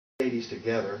80s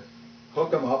together,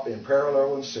 hook them up in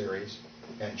parallel and series,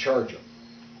 and charge them.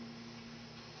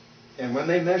 And when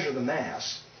they measure the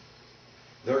mass,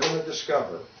 they're going to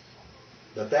discover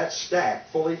that that stack,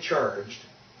 fully charged,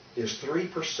 is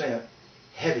 3%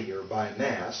 heavier by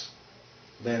mass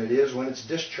than it is when it's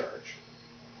discharged.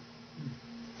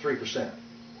 3%.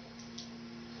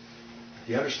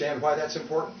 Do you understand why that's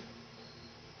important?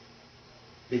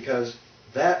 Because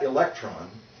that electron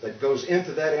that goes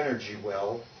into that energy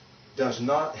well does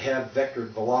not have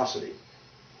vectored velocity.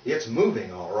 It's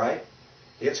moving, all right.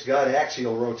 It's got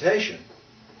axial rotation.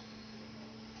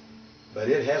 But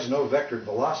it has no vectored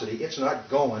velocity. It's not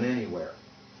going anywhere.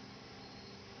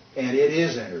 And it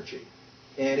is energy.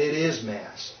 And it is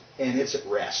mass. And it's at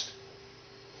rest.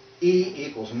 E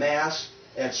equals mass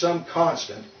at some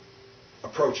constant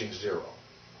approaching zero.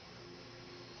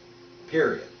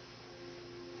 Period.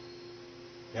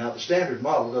 Now, the Standard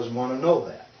Model doesn't want to know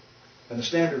that. And the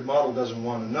Standard Model doesn't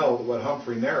want to know that what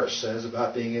Humphrey Maris says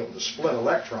about being able to split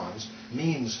electrons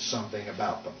means something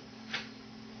about them.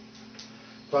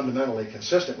 Fundamentally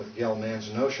consistent with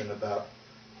Gell-Mann's notion about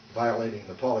violating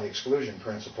the Pauli exclusion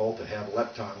principle to have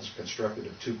leptons constructed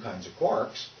of two kinds of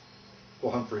quarks,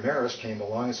 well, Humphrey Maris came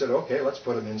along and said, okay, let's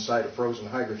put them inside a frozen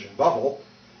hydrogen bubble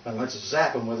and let's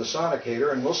zap them with a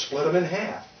sonicator and we'll split them in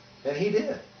half. And he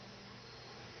did.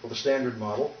 Well, the Standard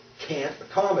Model can't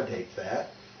accommodate that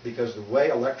because the way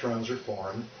electrons are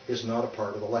formed is not a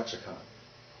part of the lexicon.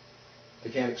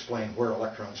 They can't explain where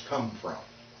electrons come from.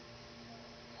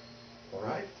 All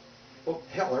right? Well,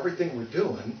 hell, everything we're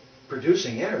doing,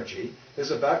 producing energy,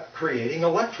 is about creating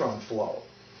electron flow.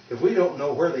 If we don't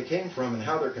know where they came from and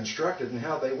how they're constructed and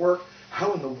how they work,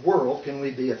 how in the world can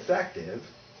we be effective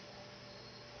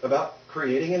about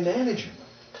creating and managing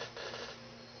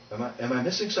them? Am I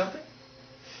missing something?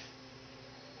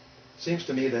 Seems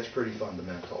to me that's pretty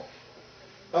fundamental.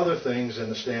 Other things in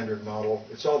the Standard Model,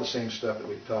 it's all the same stuff that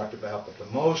we've talked about, but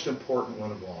the most important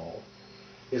one of all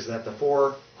is that the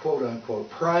four quote-unquote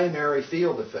primary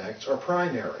field effects are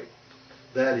primary.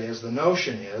 That is, the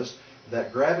notion is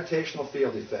that gravitational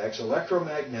field effects,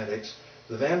 electromagnetics,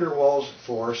 the van der Waals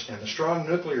force, and the strong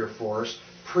nuclear force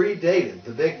predated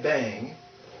the Big Bang,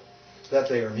 that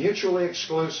they are mutually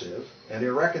exclusive and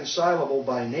irreconcilable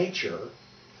by nature,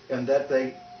 and that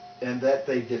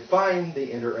they define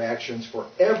the interactions for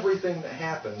everything that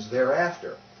happens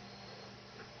thereafter.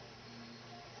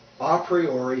 A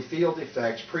priori field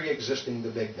effects pre-existing the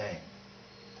Big Bang.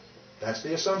 That's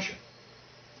the assumption.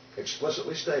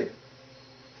 Explicitly stated.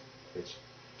 It's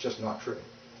just not true.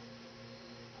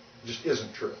 It just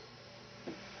isn't true.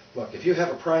 Look, if you have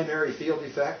a primary field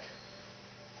effect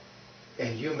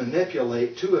and you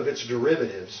manipulate two of its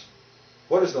derivatives,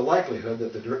 what is the likelihood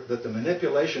that the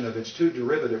manipulation of its two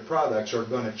derivative products are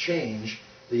going to change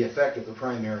the effect of the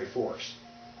primary force?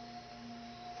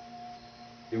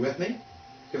 You with me?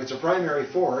 If it's a primary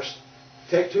force,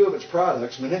 take two of its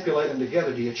products, manipulate them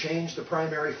together. Do you change the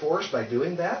primary force by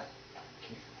doing that?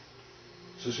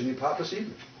 C'est ce n'est pas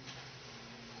possible.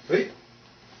 Oui?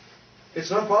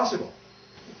 It's not possible.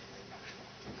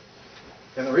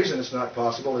 And the reason it's not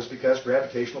possible is because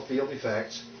gravitational field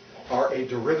effects are a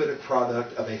derivative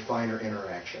product of a finer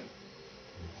interaction.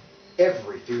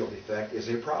 Every field effect is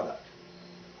a product.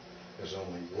 There's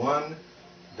only one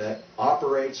that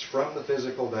operates from the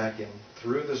physical vacuum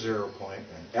through the zero point,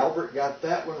 and Albert got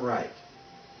that one right.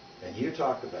 And you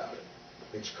talked about it.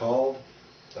 It's called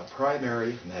the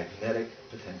primary magnetic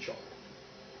potential.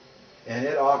 And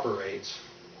it operates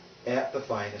at the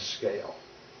finest scale.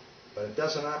 But it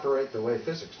doesn't operate the way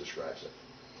physics describes it,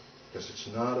 because it's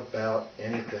not about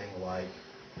anything like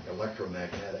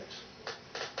electromagnetics.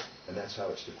 And that's how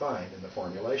it's defined in the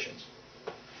formulations.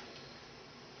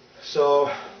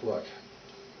 So, look,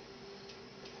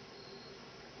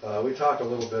 we talked a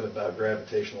little bit about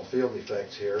gravitational field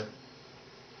effects here.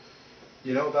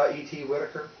 You know about E.T.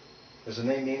 Whittaker? Does the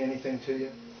name mean anything to you?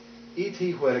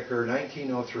 E.T. Whittaker,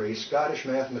 1903, Scottish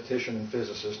mathematician and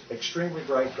physicist, extremely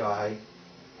bright guy,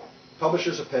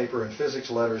 publishes a paper in Physics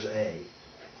Letters A.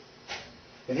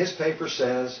 And his paper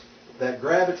says that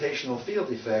gravitational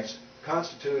field effects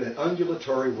constitute an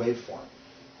undulatory waveform.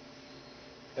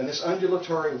 And this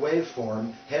undulatory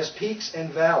waveform has peaks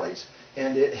and valleys,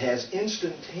 and it has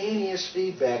instantaneous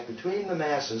feedback between the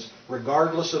masses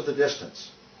regardless of the distance.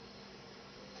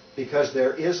 Because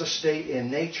there is a state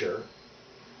in nature,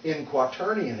 in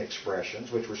quaternion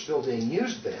expressions, which were still being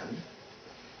used then,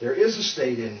 there is a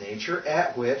state in nature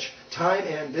at which time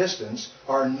and distance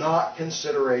are not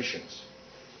considerations.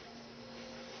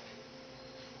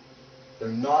 They're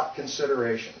not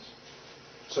considerations.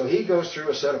 So he goes through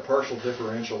a set of partial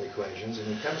differential equations, and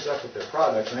he comes up with their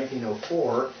products.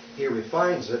 1904, he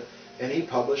refines it, and he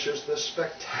publishes this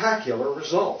spectacular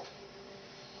result.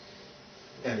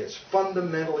 And it's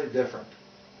fundamentally different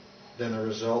than the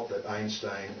result that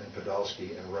Einstein and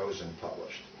Podolsky and Rosen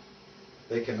published.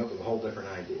 They came up with a whole different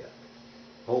idea.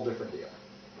 Whole different deal.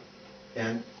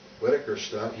 And Whittaker's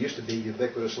stuff used to be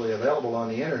ubiquitously available on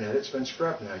the internet. It's been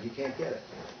scrubbed now. You can't get it.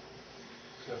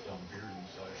 Except on Bearden's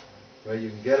site. Well, you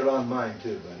can get it on mine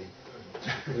too,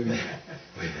 buddy. We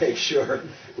make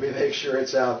sure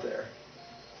it's out there.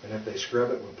 And if they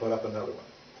scrub it, we'll put up another one.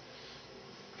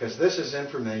 Because this is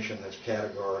information that's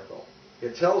categorical.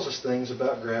 It tells us things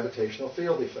about gravitational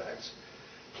field effects.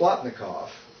 Plotnikov,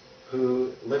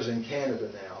 who lives in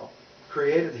Canada now,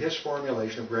 created his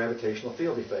formulation of gravitational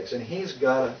field effects. And he's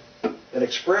got an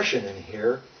expression in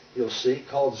here, you'll see,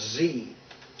 called Z.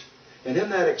 And in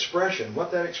that expression,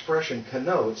 what that expression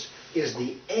connotes is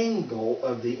the angle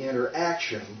of the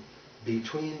interaction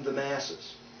between the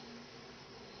masses.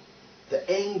 The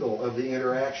angle of the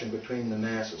interaction between the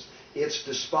masses. It's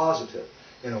dispositive.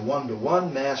 In a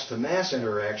one-to-one mass-to-mass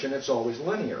interaction, it's always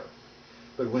linear.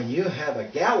 But when you have a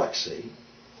galaxy,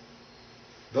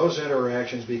 those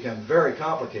interactions become very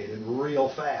complicated real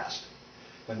fast.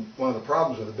 And one of the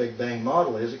problems with the Big Bang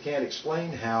model is it can't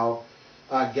explain how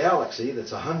a galaxy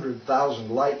that's 100,000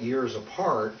 light years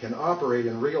apart can operate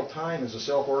in real time as a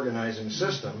self-organizing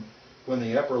system when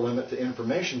the upper limit to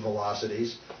information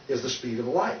velocities is the speed of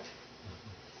light.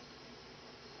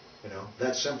 You know,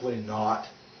 that's simply not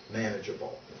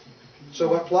manageable. So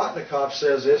what Plotnikov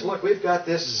says is, look, we've got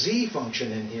this Z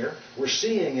function in here. We're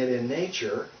seeing it in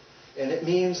nature. And it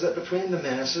means that between the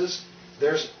masses,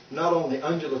 there's not only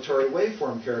undulatory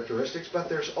waveform characteristics, but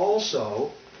there's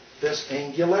also this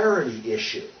angularity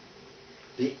issue.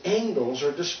 The angles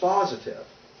are dispositive.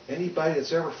 Anybody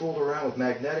that's ever fooled around with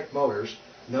magnetic motors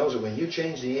knows that when you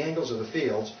change the angles of the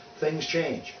fields, things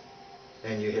change.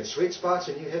 And you hit sweet spots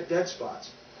and you hit dead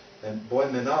spots. And boy,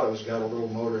 Minato's got a little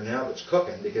motor now that's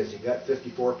cooking because you got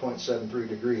 54.73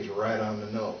 degrees right on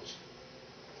the nose.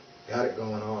 Got it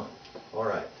going on. All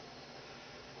right.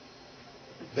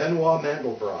 Benoit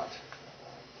Mandelbrot,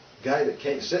 guy that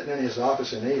came sitting in his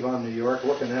office in Avon, New York,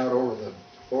 looking out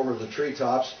over the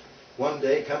treetops, one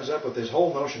day comes up with this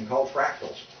whole notion called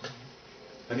fractals.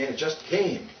 I mean, it just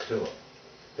came to him.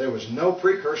 There was no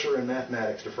precursor in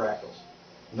mathematics to fractals.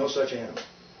 No such animal.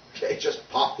 Okay, it just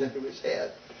popped into his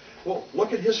head. Well,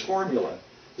 look at his formula.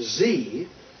 Z,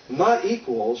 not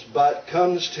equals, but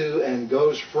comes to and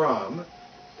goes from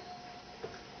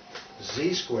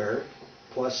Z squared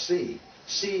plus C.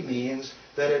 C means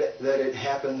that it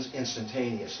happens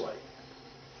instantaneously.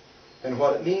 And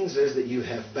what it means is that you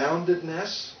have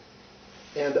boundedness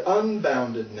and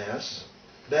unboundedness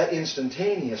that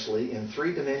instantaneously, in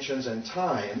 3 dimensions and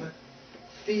time,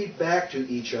 feed back to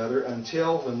each other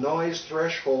until the noise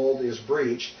threshold is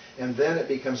breached, and then it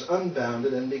becomes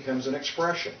unbounded and becomes an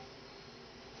expression.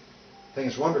 The thing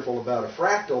that's wonderful about a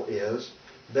fractal is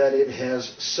that it has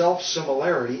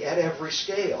self-similarity at every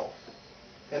scale.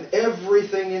 And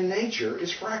everything in nature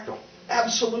is fractal.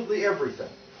 Absolutely everything.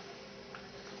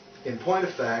 In point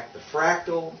of fact, the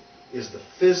fractal is the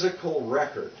physical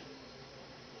record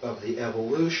of the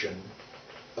evolution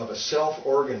of a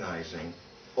self-organizing,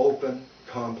 open,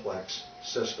 complex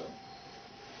system.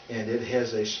 And it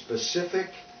has a specific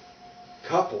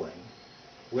coupling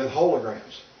with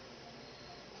holograms.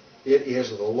 It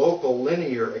is the local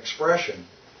linear expression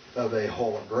of a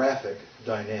holographic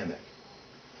dynamic.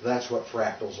 That's what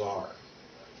fractals are.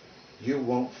 You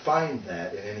won't find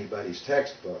that in anybody's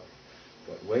textbook,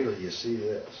 but wait till you see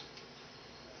this.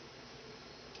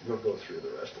 We'll go through the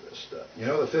rest of this stuff. You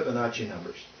know the Fibonacci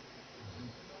numbers.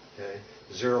 Okay?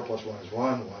 0 plus 1 is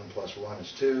 1, 1 plus 1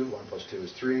 is 2, 1 plus 2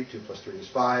 is 3, 2 plus 3 is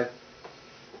 5.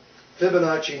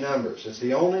 Fibonacci numbers. It's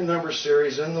the only number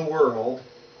series in the world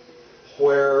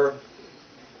where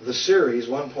the series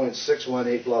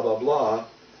 1.618 blah blah blah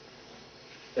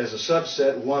as a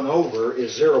subset 1 over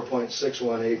is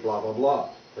 0.618 blah blah blah.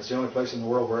 That's the only place in the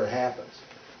world where it happens.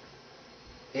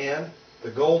 And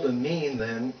the golden mean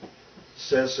then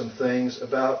says some things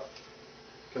about,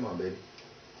 come on baby,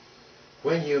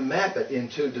 when you map it in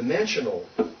 2-dimensional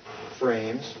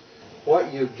frames,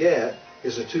 what you get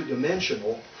is a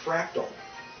 2-dimensional fractal.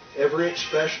 Every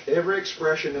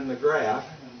expression in the graph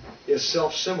is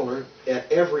self-similar at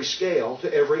every scale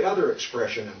to every other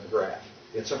expression in the graph.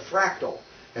 It's a fractal.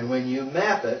 And when you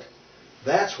map it,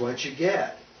 that's what you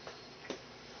get.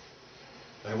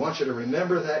 I want you to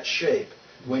remember that shape.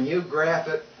 When you graph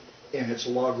it in its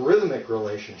logarithmic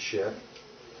relationship,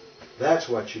 that's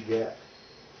what you get.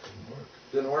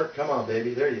 Didn't work? Come on,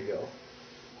 baby. There you go.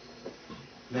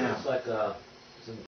 Now. It's like a